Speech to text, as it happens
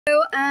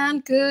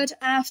and good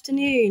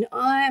afternoon.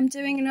 I am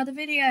doing another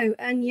video,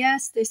 and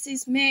yes, this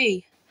is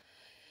me.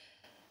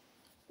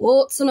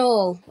 Warts and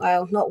all.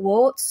 Well, not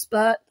warts,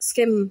 but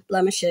skin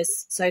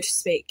blemishes, so to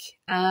speak.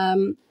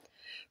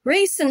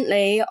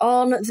 Recently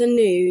on the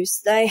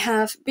news, they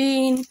have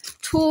been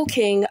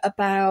talking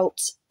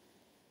about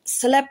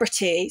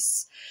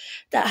celebrities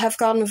that have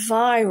gone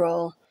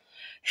viral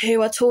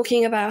who are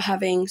talking about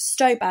having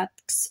stow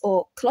bags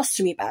or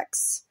colostomy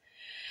bags.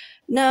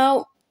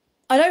 Now,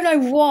 I don't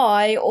know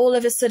why all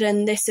of a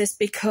sudden this has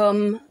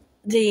become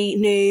the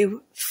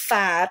new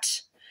fad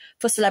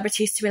for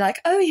celebrities to be like,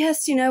 oh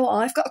yes, you know,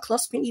 I've got a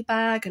colostomy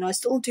bag and I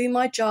still do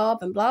my job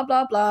and blah,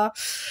 blah, blah.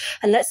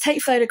 And let's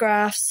take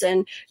photographs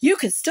and you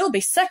can still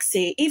be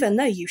sexy even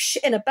though you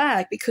shit in a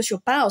bag because your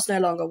bowels no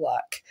longer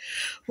work.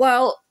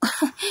 Well,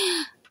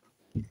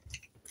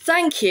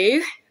 thank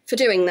you for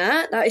doing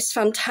that. That is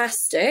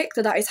fantastic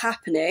that is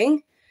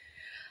happening.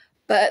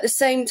 But at the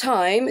same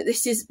time,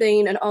 this has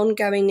been an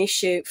ongoing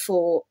issue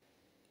for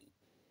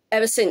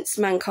ever since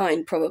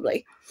mankind,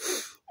 probably.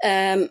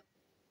 And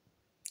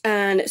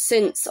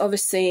since,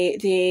 obviously,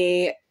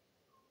 the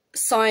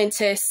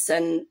scientists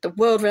and the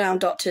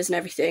world-renowned doctors and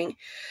everything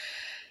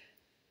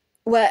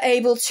were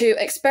able to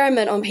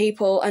experiment on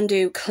people and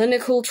do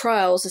clinical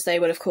trials, as they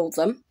would have called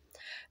them,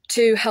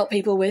 to help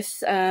people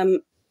with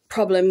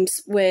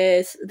problems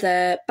with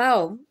their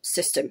bowel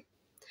system.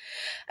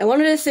 And one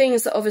of the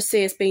things that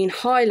obviously has been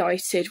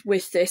highlighted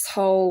with this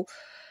whole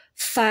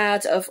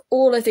fad of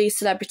all of these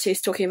celebrities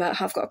talking about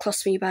how I've got a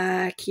colostomy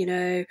bag, you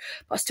know,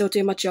 but I still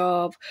do my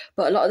job.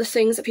 But a lot of the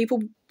things that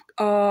people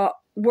are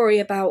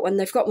worried about when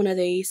they've got one of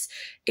these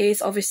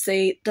is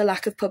obviously the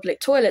lack of public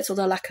toilets or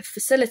the lack of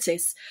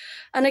facilities.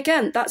 And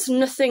again, that's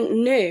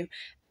nothing new.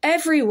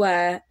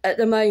 Everywhere at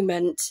the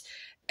moment,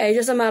 it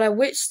doesn't matter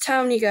which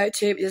town you go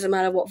to, it doesn't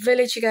matter what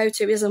village you go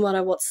to, it doesn't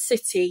matter what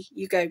city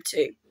you go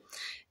to.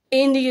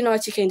 In the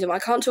United Kingdom, I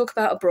can't talk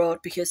about abroad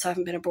because I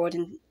haven't been abroad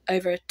in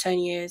over 10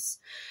 years,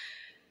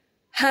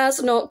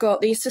 has not got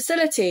these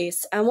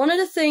facilities. And one of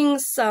the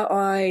things that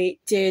I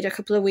did a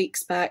couple of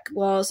weeks back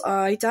was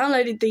I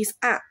downloaded these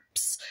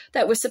apps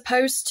that were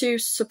supposed to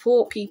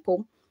support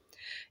people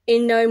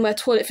in knowing where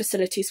toilet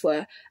facilities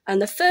were. And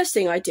the first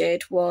thing I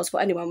did was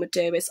what anyone would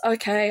do is,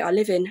 okay, I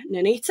live in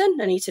Nuneaton.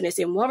 Nuneaton is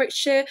in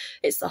Warwickshire.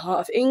 It's the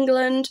heart of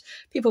England.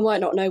 People might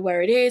not know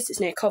where it is.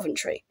 It's near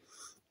Coventry.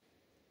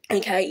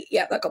 Okay,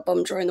 yeah, that got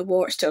bombed during the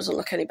war. It still doesn't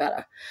look any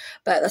better.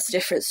 But that's a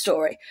different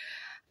story.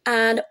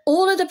 And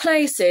all of the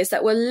places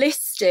that were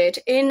listed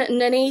in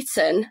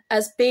Nuneaton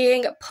as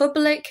being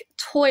public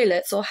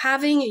toilets or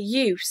having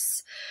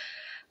use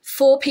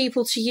for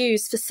people to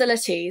use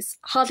facilities,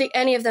 hardly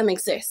any of them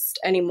exist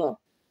anymore.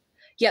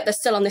 Yet they're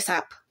still on this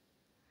app.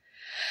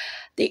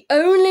 The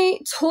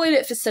only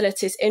toilet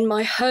facilities in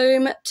my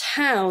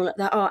hometown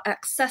that are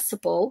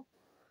accessible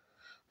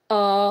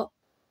are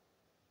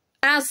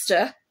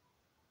Asda,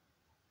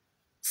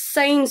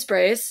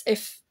 Sainsbury's,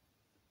 if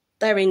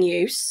they're in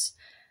use,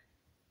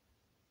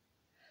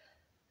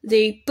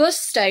 the bus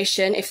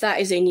station, if that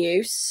is in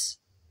use,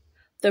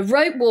 the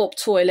rope warp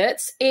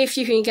toilets, if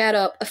you can get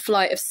up a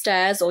flight of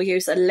stairs or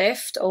use a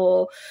lift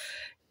or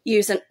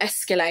use an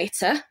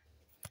escalator,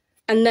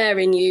 and they're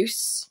in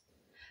use.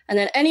 And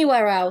then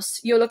anywhere else,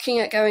 you're looking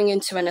at going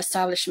into an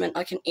establishment,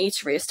 like an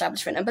eatery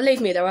establishment. And believe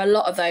me, there are a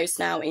lot of those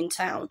now in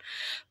town.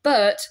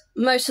 But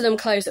most of them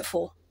close at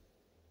 4.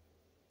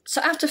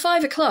 So after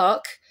 5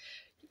 o'clock,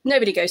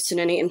 nobody goes to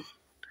Nuneaton.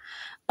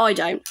 I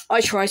don't.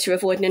 I try to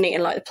avoid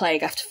Nuneaton like the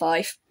plague after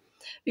 5.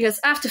 Because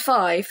after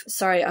 5,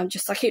 sorry, I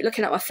keep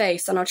looking at my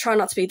face and I try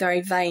not to be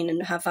very vain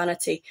and have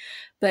vanity,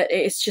 but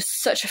it's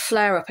just such a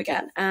flare-up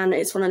again. And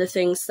it's one of the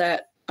things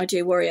that I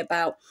do worry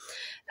about.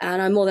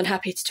 And I'm more than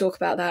happy to talk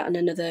about that in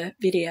another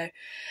video.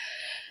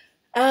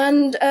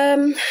 And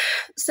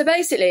so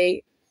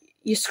basically,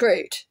 you're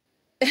screwed.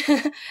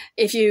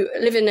 If you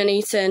live in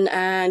Nuneaton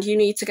and you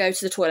need to go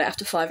to the toilet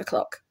after 5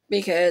 o'clock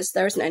because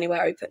there isn't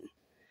anywhere open.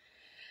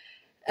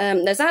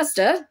 There's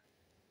Asda,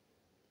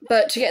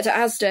 but to get to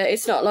Asda,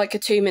 it's not like a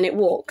 2-minute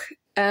walk.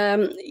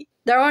 There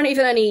aren't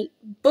even any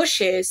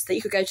bushes that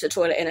you could go to the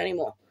toilet in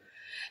anymore.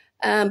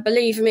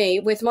 Believe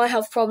me, with my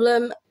health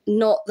problem,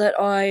 not that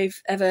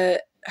I've ever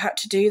had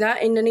to do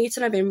that in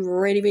Nuneaton. I've been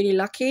really, really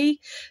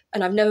lucky,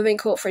 and I've never been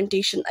caught for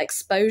indecent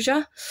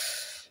exposure.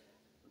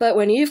 But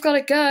when you've got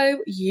to go,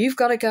 you've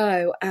got to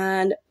go.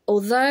 And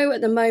although at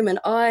the moment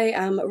I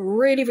am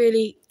really,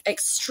 really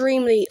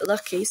extremely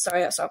lucky,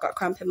 sorry, I've got a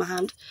cramp in my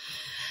hand,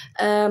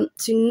 to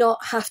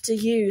not have to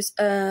use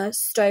a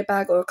stow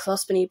bag or a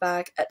colostomy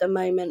bag at the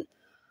moment,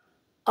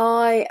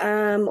 I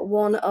am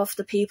one of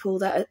the people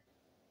that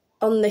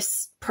on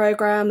this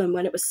programme and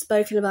when it was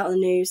spoken about on the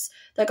news,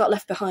 that got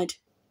left behind.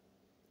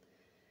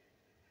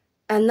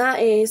 And that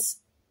is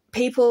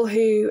people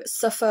who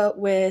suffer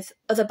with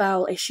other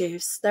bowel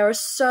issues. There are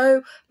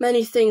so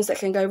many things that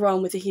can go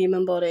wrong with the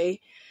human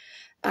body.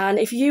 And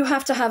if you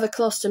have to have a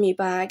colostomy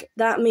bag,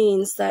 that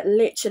means that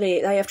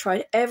literally they have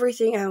tried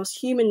everything else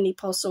humanly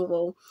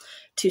possible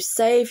to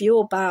save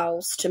your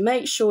bowels, to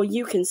make sure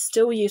you can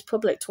still use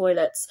public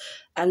toilets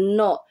and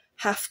not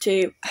have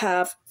to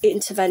have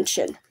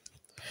intervention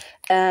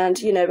and,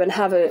 you know, and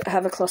have a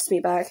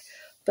colostomy bag.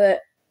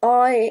 But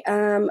I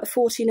am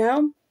 40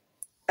 now,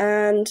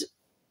 and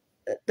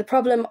the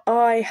problem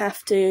I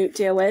have to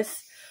deal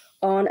with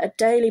on a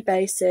daily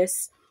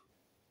basis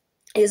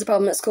is a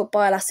problem that's called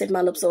bile acid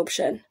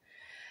malabsorption.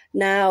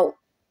 Now,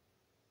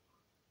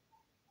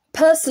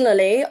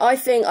 personally, I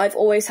think I've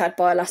always had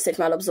bile acid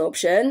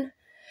malabsorption,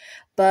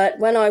 but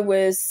when I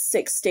was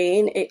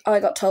 16, I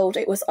got told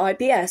it was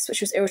IBS,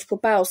 which was irritable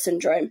bowel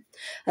syndrome,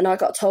 and I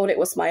got told it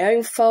was my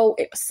own fault,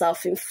 it was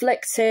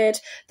self-inflicted,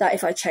 that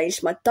if I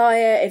changed my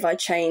diet, if I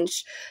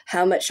changed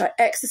how much I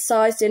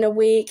exercised in a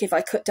week, if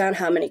I cut down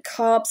how many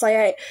carbs I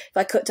ate, if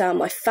I cut down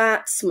my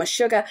fats, my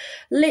sugar,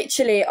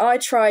 literally I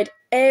tried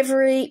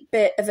every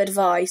bit of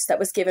advice that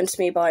was given to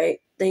me by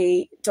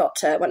the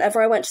doctor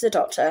whenever I went to the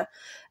doctor,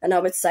 and I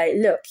would say,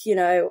 look, you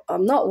know,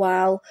 I'm not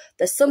well,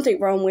 there's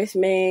something wrong with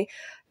me.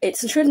 It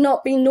should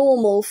not be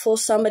normal for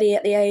somebody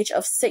at the age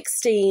of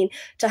 16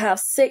 to have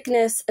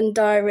sickness and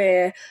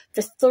diarrhea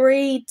for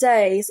 3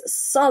 days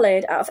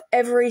solid out of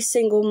every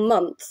single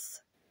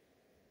month.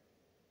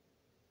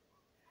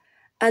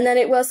 And then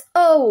it was,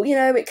 oh, you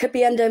know, it could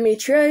be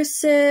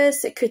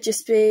endometriosis, it could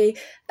just be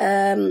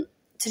to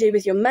do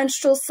with your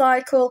menstrual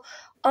cycle.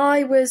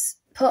 I was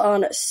put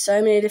on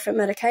so many different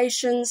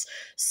medications,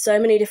 so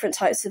many different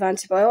types of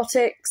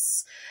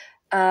antibiotics.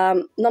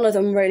 None of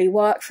them really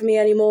work for me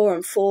anymore.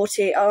 I'm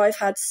 40. I've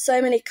had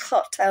so many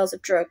cocktails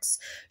of drugs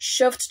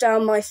shoved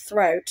down my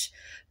throat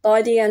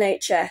by the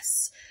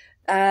NHS.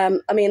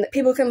 I mean,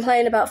 people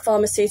complain about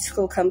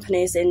pharmaceutical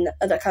companies in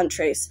other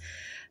countries,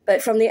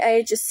 but from the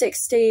age of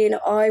 16,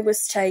 I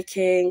was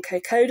taking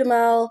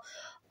cocodamol,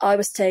 I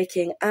was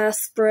taking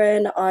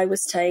aspirin, I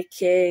was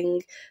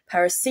taking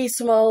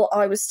paracetamol,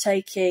 I was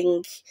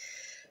taking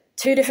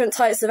 2 different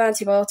types of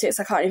antibiotics.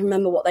 I can't even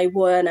remember what they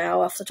were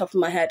now off the top of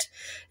my head.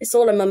 It's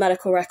all in my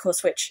medical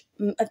records, which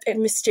it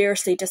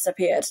mysteriously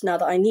disappeared now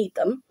that I need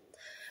them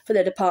for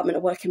the Department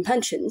of Work and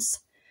Pensions.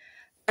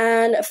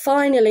 And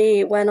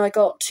finally, when I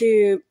got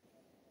to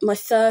my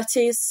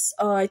 30s,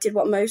 I did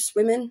what most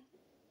women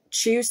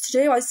choose to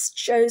do. I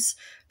chose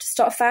to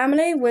start a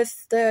family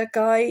with the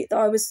guy that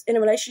I was in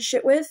a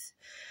relationship with.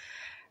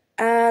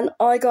 And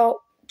I got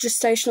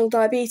gestational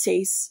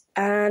diabetes,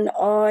 and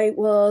I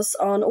was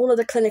on all of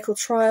the clinical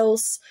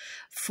trials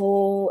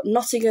for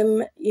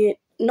Nottingham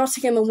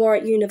and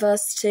Warwick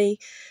University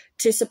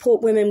to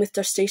support women with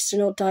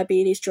gestational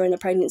diabetes during their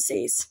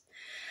pregnancies.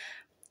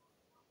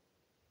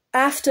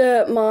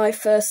 After my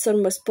first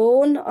son was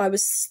born, I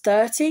was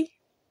 30,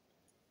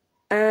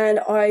 and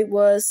I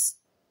was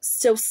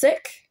still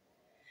sick,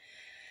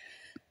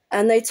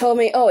 and they told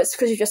me, oh, it's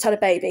because you just had a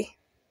baby.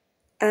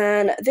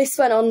 And this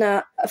went on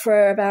now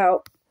for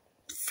about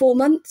 4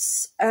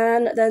 months,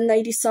 and then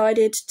they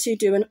decided to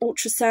do an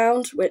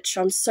ultrasound, which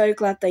I'm so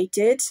glad they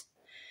did.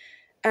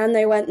 And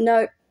they went,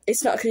 no,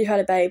 it's not because you had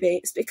a baby,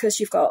 it's because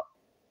you've got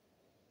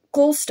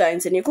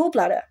gallstones in your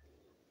gallbladder.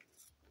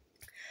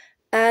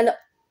 And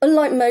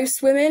unlike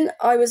most women,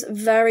 I was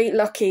very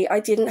lucky. I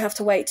didn't have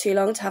to wait too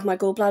long to have my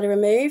gallbladder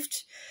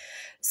removed.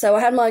 So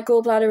I had my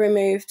gallbladder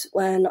removed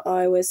when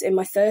I was in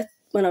my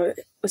when I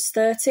was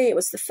 30. It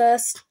was the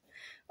 1st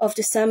of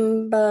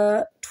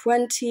December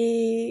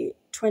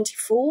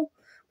 2024,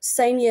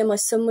 same year my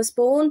son was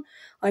born.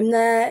 I'm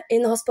there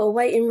in the hospital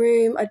waiting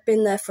room. I'd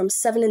been there from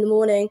 7 in the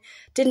morning,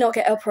 did not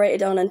get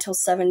operated on until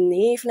 7 in the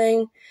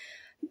evening,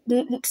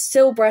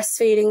 still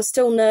breastfeeding,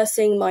 still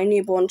nursing my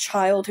newborn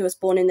child who was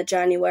born in the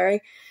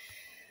January.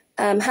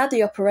 Had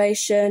the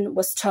operation,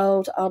 was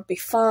told I'd be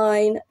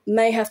fine,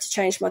 may have to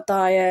change my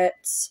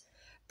diet,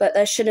 but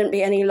there shouldn't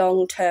be any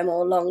long-term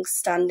or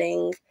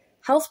long-standing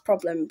health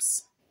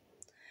problems.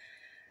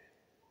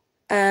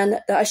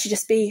 And that I should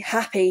just be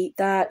happy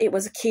that it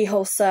was a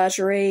keyhole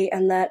surgery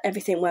and that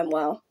everything went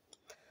well.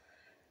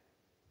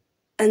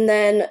 And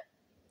then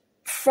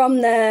from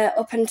there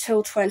up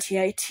until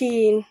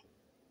 2018,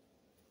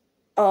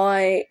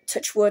 I,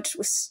 touch wood,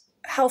 was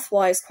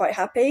health-wise quite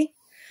happy,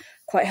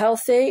 quite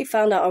healthy,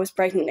 found out I was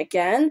pregnant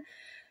again,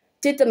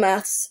 did the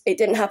maths, it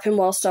didn't happen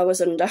whilst I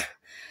was under.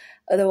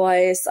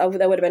 Otherwise, there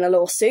would have been a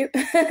lawsuit.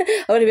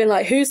 I would have been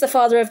like, who's the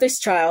father of this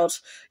child?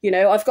 You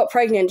know, I've got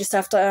pregnant just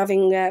after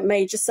having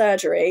major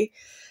surgery.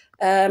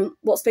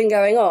 What's been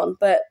going on?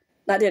 But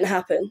that didn't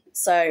happen,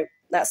 so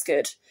that's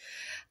good.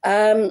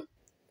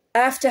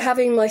 After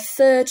having my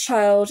 3rd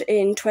child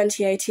in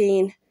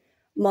 2018,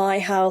 my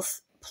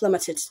health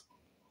plummeted.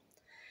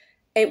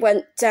 It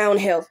went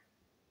downhill.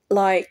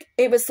 Like,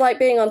 it was like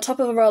being on top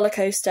of a roller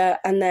coaster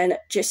and then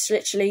just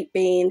literally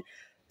being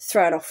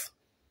thrown off.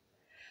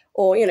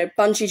 Or, you know,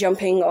 bungee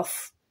jumping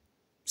off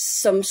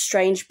some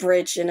strange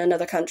bridge in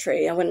another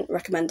country. I wouldn't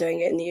recommend doing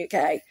it in the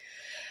UK.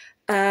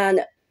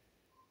 And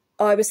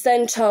I was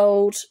then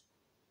told,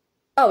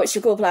 oh, it's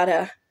your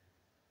gallbladder.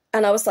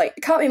 And I was like,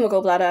 it can't be my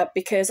gallbladder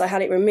because I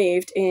had it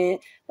removed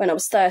when I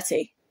was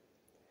 30.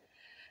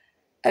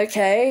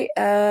 Okay,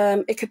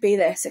 it could be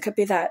this, it could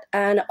be that.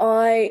 And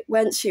I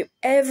went through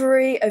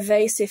every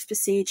evasive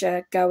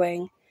procedure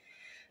going.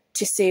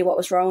 to see what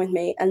was wrong with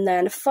me. And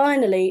then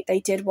finally, they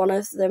did one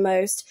of the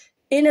most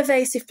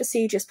innovative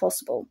procedures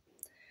possible.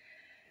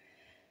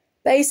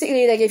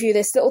 Basically, they give you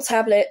this little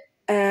tablet,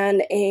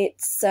 and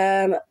it's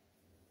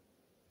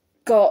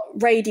got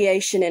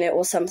radiation in it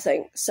or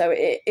something. So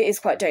it is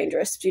quite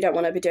dangerous. You don't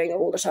want to be doing it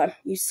all the time.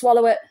 You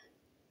swallow it.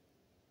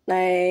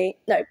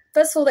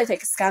 First of all, they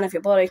take a scan of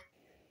your body.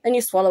 Then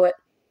you swallow it.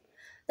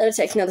 Then they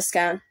take another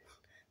scan.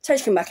 Tell you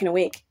to come back in a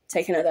week.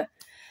 Take another.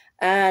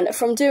 And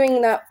from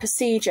doing that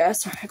procedure,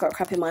 sorry, I got a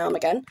cramp in my arm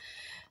again,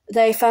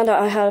 they found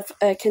out I have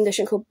a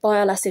condition called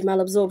bile acid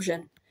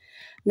malabsorption.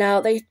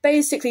 Now, they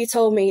basically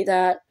told me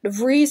that the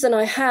reason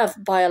I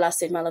have bile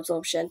acid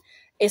malabsorption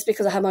is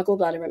because I had my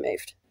gallbladder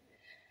removed.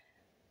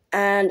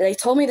 And they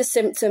told me the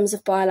symptoms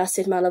of bile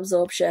acid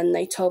malabsorption.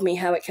 They told me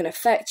how it can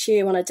affect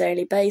you on a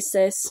daily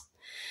basis.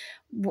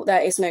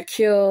 There is no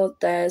cure.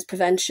 There's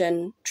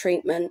prevention,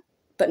 treatment,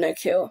 but no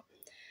cure.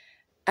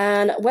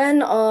 And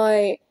when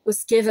I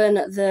was given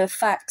the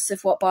facts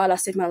of what bile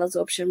acid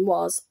malabsorption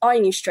was, I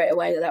knew straight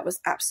away that was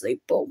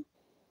absolute bull.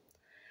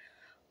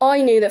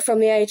 I knew that from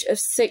the age of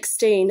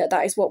 16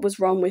 that is what was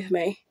wrong with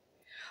me.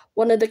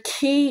 One of the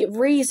key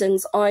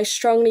reasons I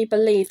strongly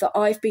believe that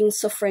I've been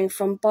suffering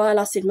from bile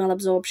acid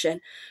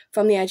malabsorption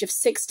from the age of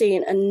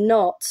 16 and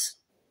not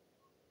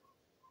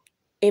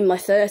in my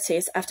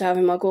 30s after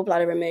having my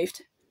gallbladder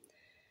removed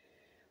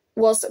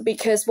was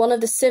because one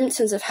of the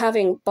symptoms of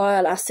having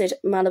bile acid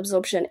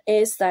malabsorption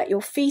is that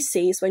your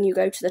feces, when you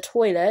go to the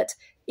toilet,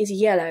 is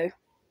yellow.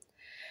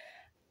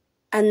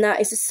 And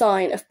that is a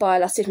sign of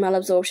bile acid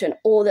malabsorption,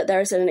 or that there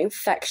is an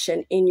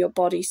infection in your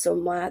body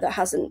somewhere that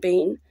hasn't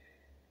been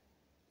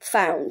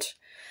found.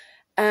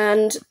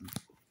 And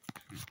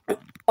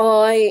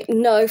I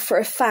know for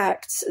a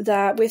fact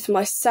that with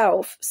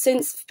myself,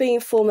 since being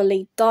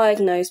formally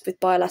diagnosed with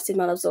bile acid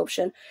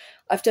malabsorption,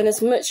 I've done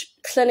as much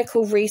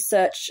clinical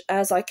research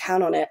as I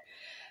can on it.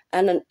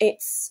 And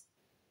it's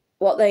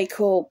what they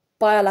call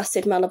bile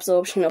acid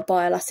malabsorption or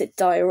bile acid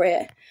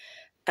diarrhea.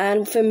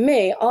 And for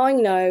me, I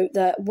know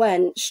that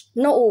when,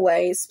 not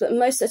always, but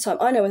most of the time,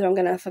 I know whether I'm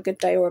going to have a good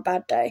day or a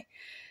bad day.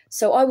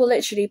 So I will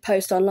literally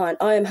post online,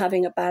 I am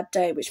having a bad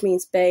day, which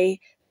means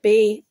B-A-D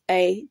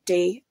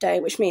day,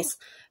 which means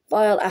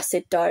bile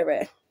acid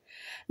diarrhea.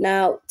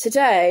 Now,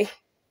 today,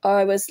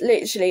 I was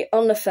literally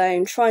on the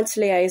phone trying to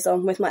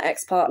liaison with my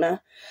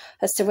ex-partner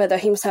as to whether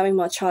he was having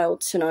my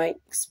child tonight.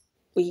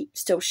 We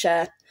still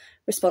share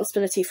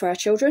responsibility for our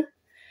children.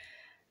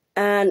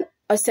 And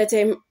I said to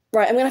him,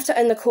 right, I'm going to have to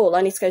end the call.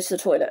 I need to go to the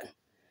toilet.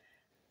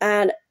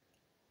 And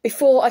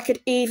before I could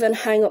even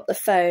hang up the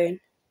phone,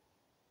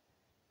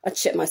 I'd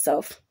shit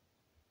myself.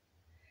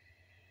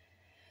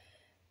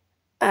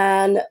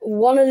 And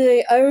one of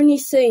the only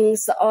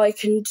things that I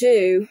can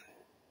do,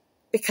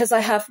 because I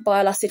have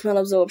bile acid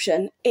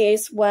malabsorption,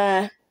 is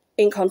wear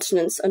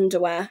incontinence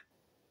underwear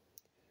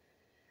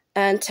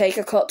and take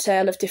a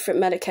cocktail of different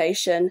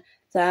medication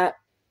that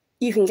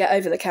you can get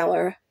over the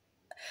counter.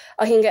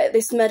 I can get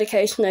this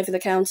medication over the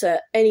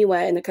counter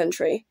anywhere in the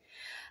country.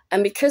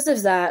 And because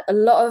of that,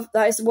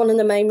 that is one of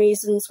the main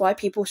reasons why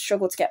people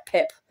struggle to get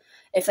PIP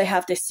if they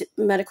have this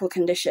medical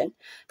condition.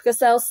 Because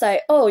they'll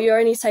say, oh, you're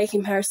only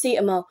taking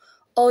paracetamol.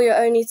 Oh, you're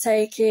only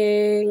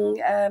taking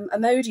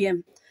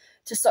Imodium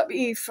to stop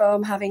you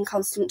from having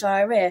constant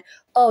diarrhea.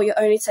 Oh, you're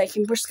only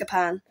taking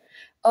Buscopan.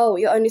 Oh,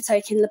 you're only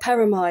taking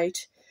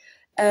loperamide.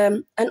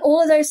 And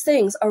all of those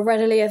things are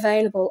readily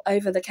available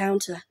over the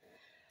counter.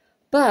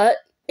 But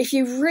if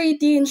you read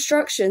the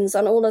instructions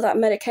on all of that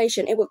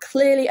medication, it will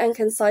clearly and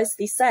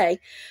concisely say,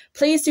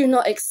 please do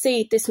not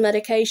exceed this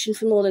medication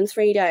for more than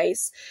 3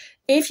 days.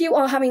 If you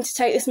are having to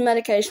take this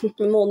medication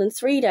for more than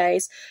 3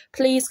 days,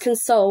 please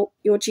consult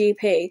your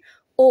GP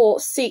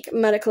or seek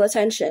medical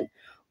attention.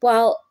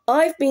 Well,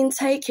 I've been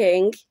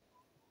taking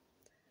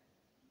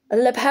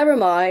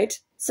loperamide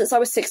since I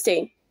was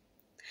 16.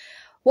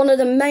 One of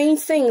the main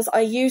things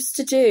I used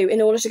to do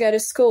in order to go to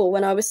school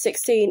when I was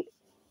 16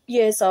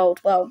 years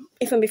old, well,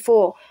 even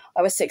before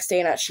I was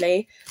 16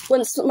 actually,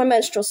 once my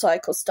menstrual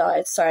cycle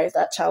started, sorry if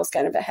that child's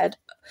getting a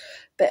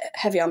bit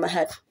heavy on my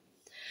head.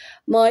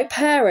 My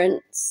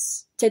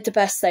parents did the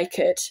best they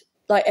could,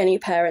 like any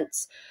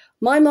parents.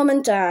 My mum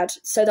and dad,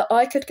 so that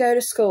I could go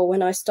to school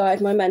when I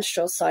started my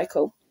menstrual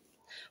cycle,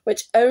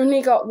 which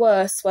only got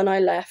worse when I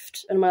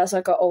left and as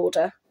I got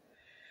older,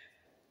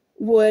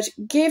 would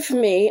give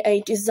me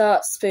a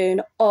dessert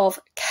spoon of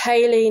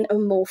kaolin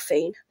and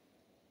morphine,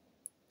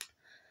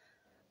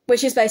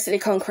 which is basically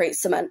concrete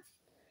cement,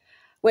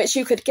 which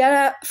you could get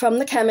at from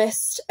the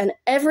chemist. And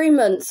every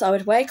month I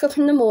would wake up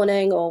in the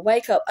morning or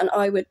wake up and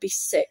I would be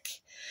sick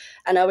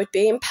and I would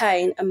be in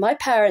pain. And my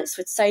parents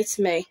would say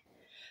to me,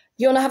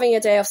 you're not having a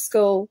day off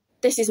school.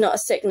 This is not a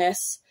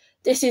sickness.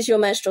 This is your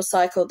menstrual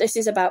cycle. This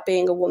is about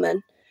being a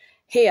woman.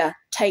 Here,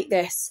 take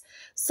this.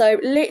 So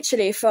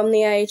literally from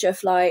the age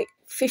of like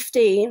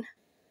 15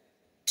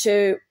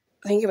 to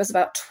I think it was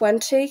about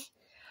 20,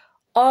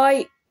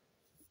 I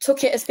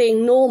took it as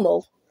being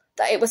normal,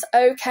 that it was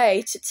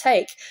okay to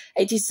take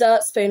a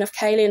dessert spoon of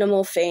kaolin and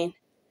morphine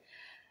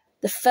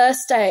the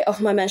first day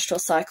of my menstrual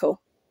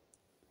cycle.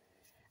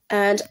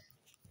 And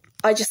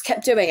I just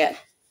kept doing it.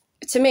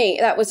 To me,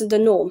 that was the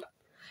norm.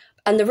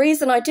 And the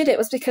reason I did it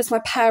was because my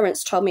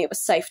parents told me it was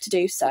safe to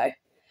do so.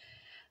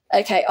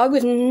 Okay, I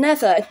would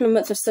never, in the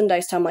month of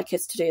Sundays, tell my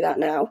kids to do that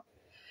now.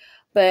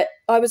 But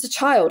I was a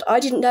child. I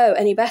didn't know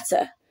any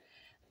better.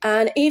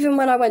 And even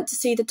when I went to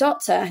see the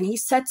doctor and he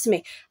said to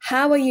me,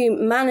 how are you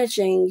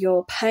managing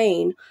your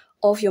pain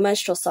of your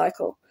menstrual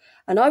cycle?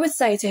 And I would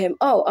say to him,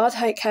 oh, I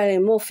take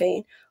kaolin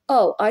morphine.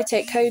 Oh, I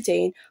take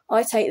codeine.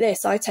 I take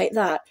this. I take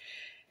that.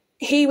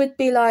 He would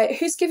be like,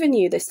 who's giving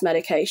you this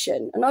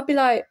medication? And I'd be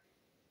like,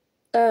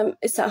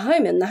 it's at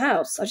home in the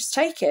house. I just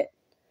take it.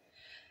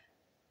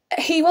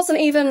 He wasn't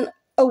even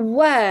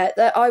aware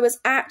that I was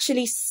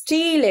actually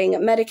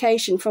stealing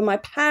medication from my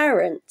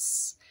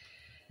parents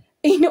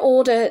in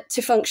order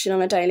to function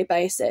on a daily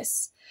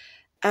basis.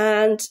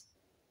 And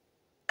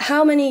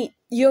how many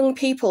young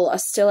people are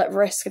still at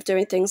risk of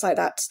doing things like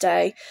that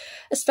today,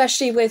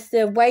 especially with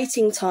the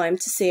waiting time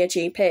to see a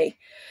GP.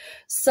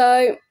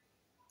 So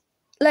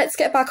let's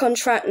get back on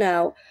track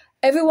now.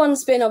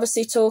 Everyone's been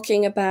obviously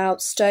talking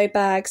about stow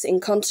bags,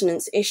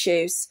 incontinence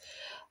issues,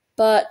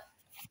 but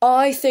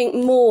I think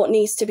more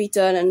needs to be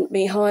done and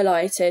be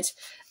highlighted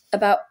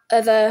about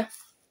other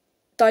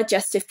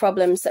digestive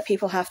problems that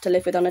people have to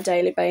live with on a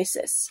daily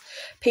basis.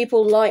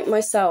 People like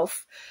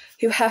myself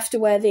who have to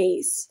wear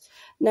these.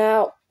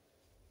 Now,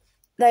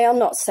 they are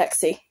not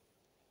sexy.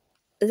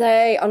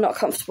 They are not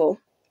comfortable.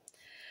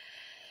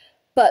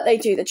 But they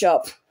do the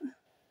job.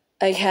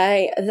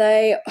 Okay,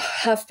 they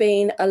have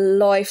been a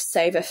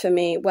lifesaver for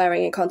me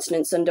wearing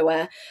incontinence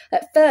underwear.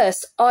 At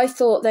first, I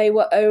thought they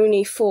were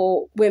only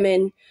for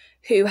women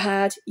who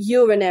had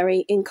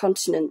urinary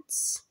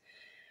incontinence.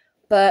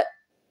 But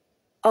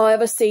I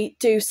obviously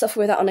do suffer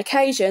with that on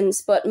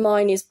occasions, but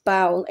mine is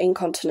bowel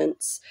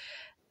incontinence.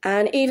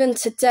 And even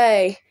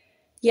today,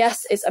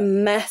 yes, it's a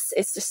mess.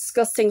 It's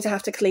disgusting to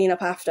have to clean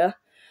up after.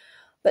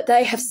 But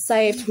they have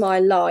saved my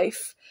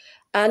life.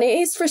 And it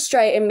is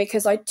frustrating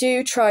because I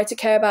do try to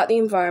care about the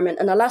environment.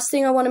 And the last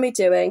thing I want to be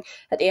doing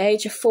at the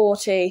age of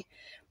 40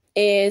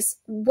 is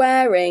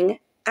wearing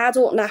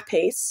adult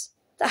nappies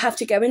that have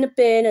to go in a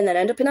bin and then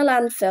end up in a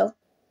landfill.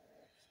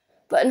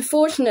 But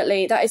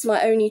unfortunately, that is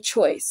my only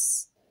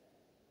choice.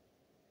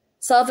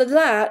 So either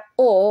that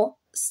or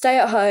stay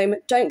at home,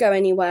 don't go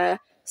anywhere,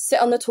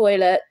 sit on the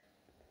toilet,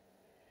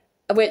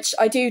 which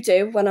I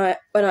do when I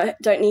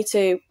don't need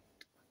to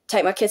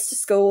take my kids to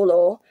school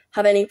or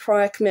have any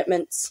prior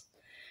commitments.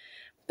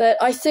 But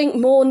I think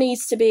more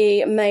needs to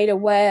be made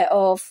aware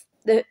of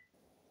the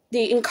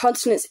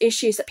incontinence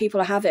issues that people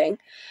are having.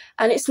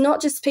 And it's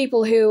not just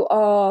people who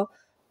are,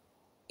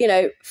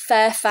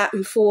 fair, fat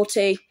and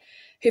 40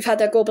 who've had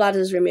their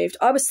gallbladders removed.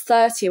 I was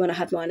 30 when I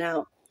had mine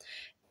out.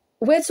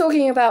 We're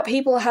talking about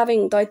people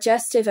having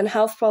digestive and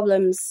health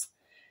problems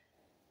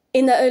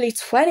in the early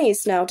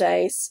 20s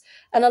nowadays.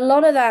 And a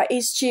lot of that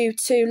is due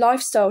to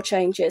lifestyle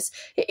changes.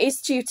 It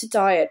is due to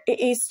diet. It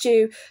is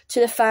due to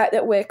the fact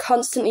that we're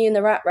constantly in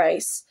the rat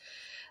race.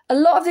 A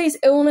lot of these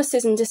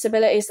illnesses and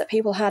disabilities that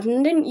people had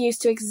didn't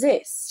used to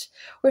exist.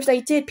 Or if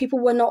they did, people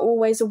were not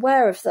always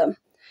aware of them.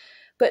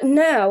 But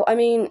now,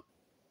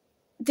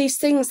 these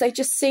things, they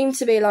just seem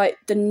to be like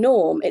the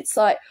norm. It's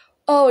like,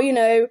 oh,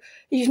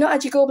 you've not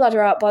had your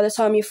gallbladder out by the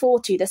time you're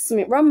 40, there's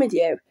something wrong with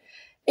you.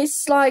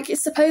 It's like,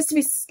 it's supposed to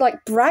be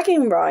like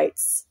bragging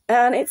rights.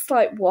 And it's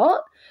like,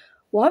 what?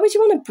 Why would you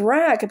want to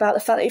brag about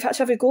the fact that you've had to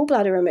have your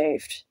gallbladder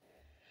removed?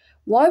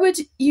 Why would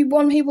you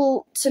want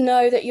people to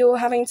know that you're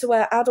having to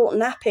wear adult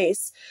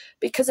nappies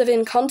because of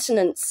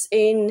incontinence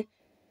in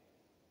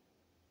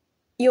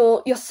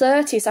your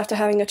 30s after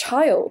having a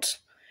child?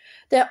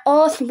 There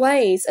are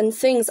ways and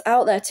things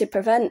out there to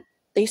prevent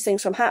these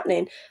things from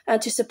happening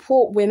and to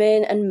support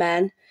women and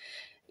men,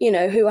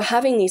 who are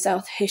having these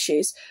health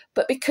issues.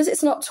 But because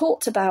it's not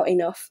talked about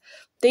enough,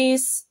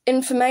 this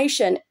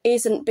information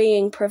isn't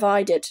being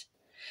provided.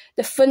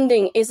 The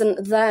funding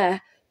isn't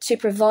there to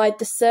provide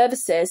the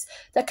services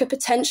that could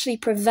potentially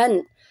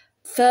prevent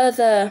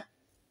further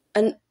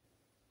and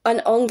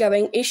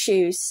ongoing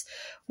issues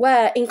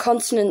where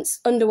incontinence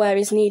underwear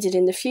is needed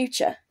in the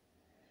future.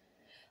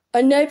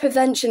 I know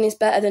prevention is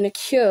better than a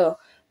cure,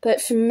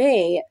 but for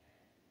me,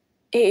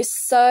 it is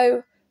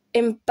so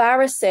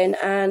embarrassing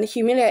and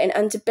humiliating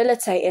and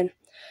debilitating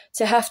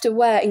to have to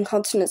wear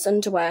incontinence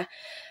underwear.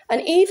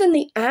 And even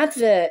the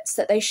adverts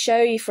that they show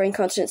you for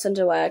incontinence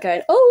underwear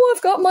going, oh,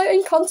 I've got my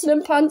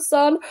incontinent pants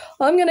on,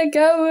 I'm going to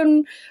go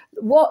and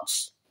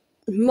watch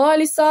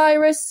Miley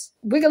Cyrus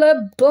wiggle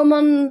her bum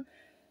on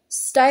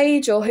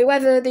stage, or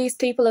whoever these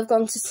people have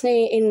gone to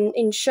see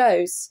in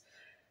shows.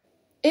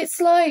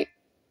 It's like,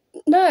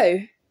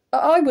 no,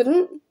 I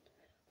wouldn't.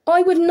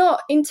 I would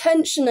not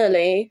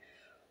intentionally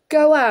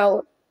go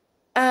out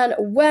and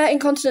wear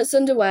incontinence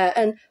underwear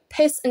and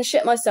piss and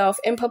shit myself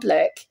in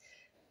public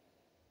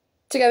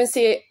to go and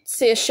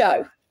see a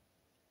show.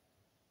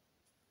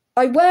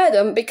 I wear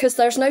them because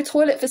there's no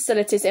toilet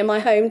facilities in my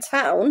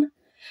hometown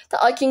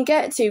that I can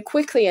get to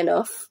quickly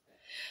enough.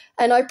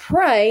 And I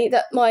pray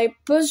that my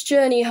bus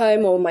journey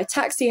home or my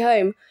taxi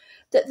home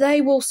that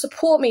they will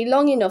support me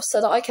long enough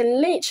so that I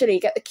can literally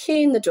get the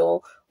key in the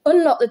door,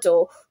 unlock the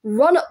door,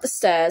 run up the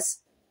stairs,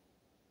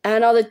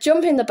 and either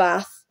jump in the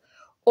bath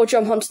or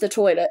jump onto the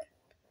toilet.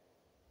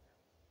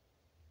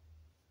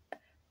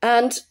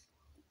 And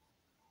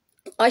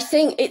I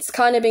think it's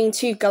kind of being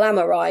too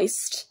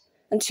glamorized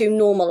and too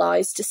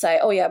normalized to say,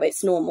 oh yeah, but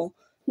it's normal.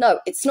 No,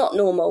 it's not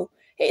normal.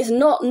 It is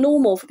not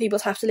normal for people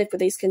to have to live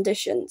with these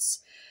conditions.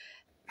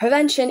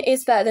 Prevention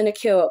is better than a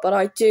cure, but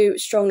I do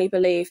strongly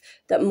believe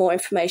that more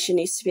information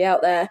needs to be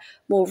out there,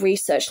 more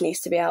research needs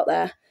to be out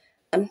there,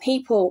 and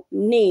people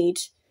need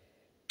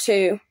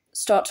to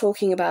start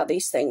talking about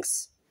these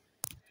things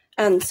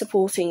and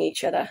supporting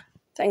each other.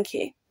 Thank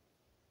you.